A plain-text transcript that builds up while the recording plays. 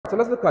So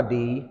let's look at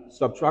the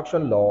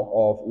subtraction law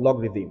of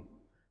logarithm.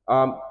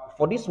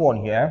 For this one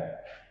here,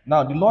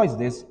 now the law is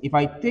this: if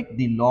I take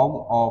the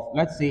log of,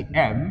 let's say,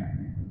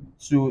 m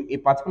to a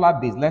particular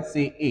base, let's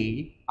say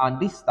a, and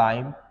this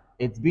time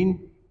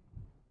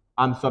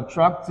I'm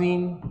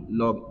subtracting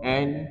log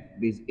n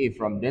base a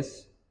from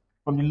this.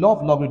 From the law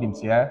of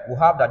logarithms here, we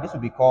have that this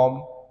will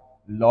become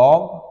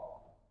log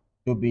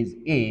to base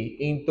a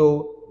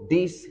into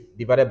this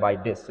divided by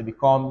this. So it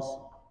becomes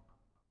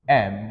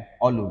m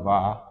all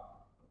over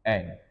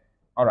n.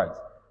 All right.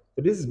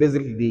 So this is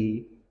basically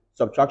the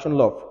subtraction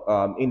law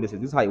of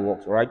indices. This is how it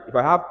works, all right? If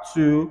I have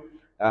two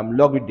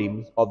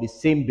logarithms of the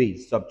same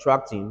base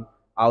subtracting,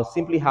 I'll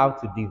simply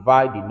have to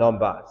divide the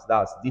numbers.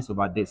 That's this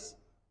over this.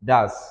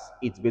 That's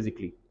it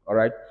basically, all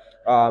right?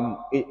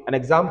 An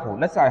example,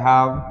 let's say I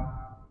have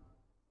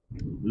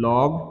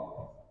log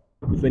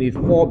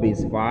 24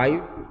 base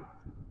 5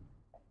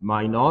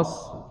 minus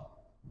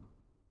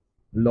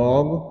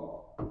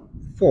log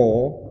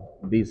 4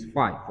 base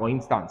 5, for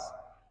instance.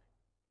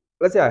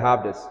 Let's say I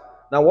have this.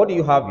 Now, what do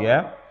you have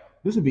here?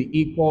 This will be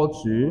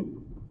equal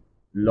to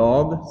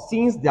log,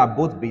 since they are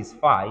both base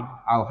 5,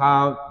 I'll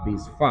have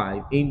base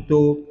 5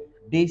 into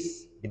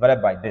this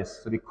divided by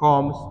this. So it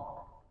becomes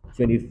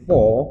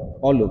 24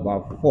 all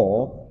over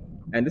 4.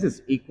 And this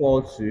is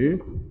equal to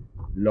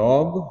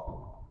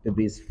log the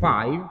base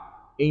 5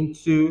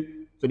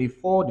 into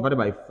 24 divided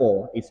by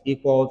 4 is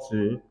equal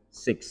to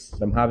 6. So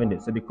I'm having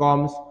this. So it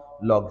becomes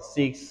log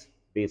 6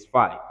 base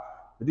 5.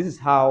 So this is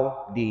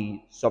how the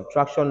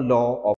subtraction law of